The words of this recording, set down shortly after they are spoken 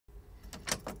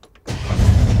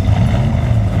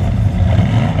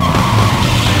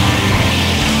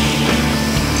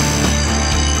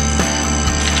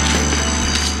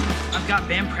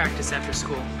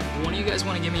cool. One of you guys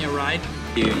want to give me a ride?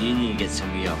 You need to get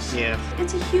somebody else. Yeah.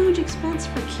 It's a huge expense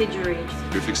for a kid your age.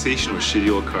 Your fixation with shitty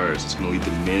old cars is going to lead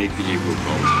to manic behavioral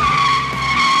problems.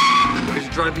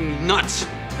 It's driving me nuts.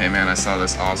 Hey man, I saw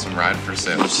this awesome ride for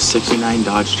sale. There's a 69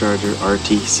 Dodge Charger RT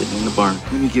sitting in the barn.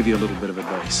 Let me give you a little bit of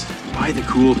advice. Buy the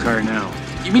cool car now.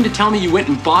 You mean to tell me you went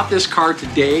and bought this car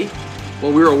today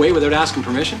while we were away without asking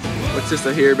permission? What's this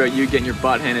I hear about you getting your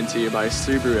butt handed to you by a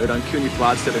Subaru out on Cooney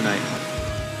Flats the other night?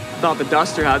 I thought the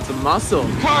Duster had some muscle.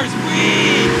 Cars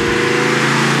weed!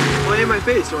 Why in my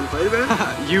face? You want to fight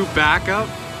about it? You back up?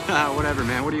 Whatever,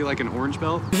 man. What are you, like an orange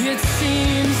belt? It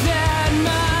seems that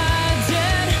my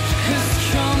debt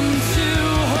has come to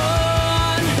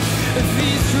haunt.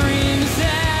 These dreams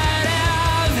that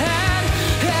I've had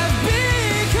have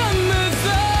become a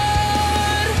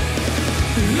thought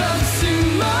of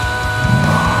tomorrow.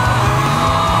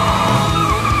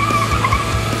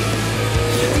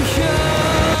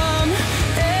 Come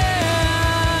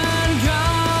and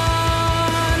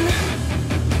gone.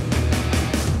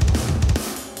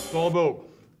 It's all about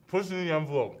pushing the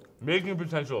envelope, making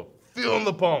potential, feeling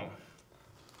the pump.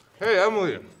 Hey,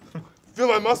 Emily, feel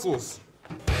my muscles.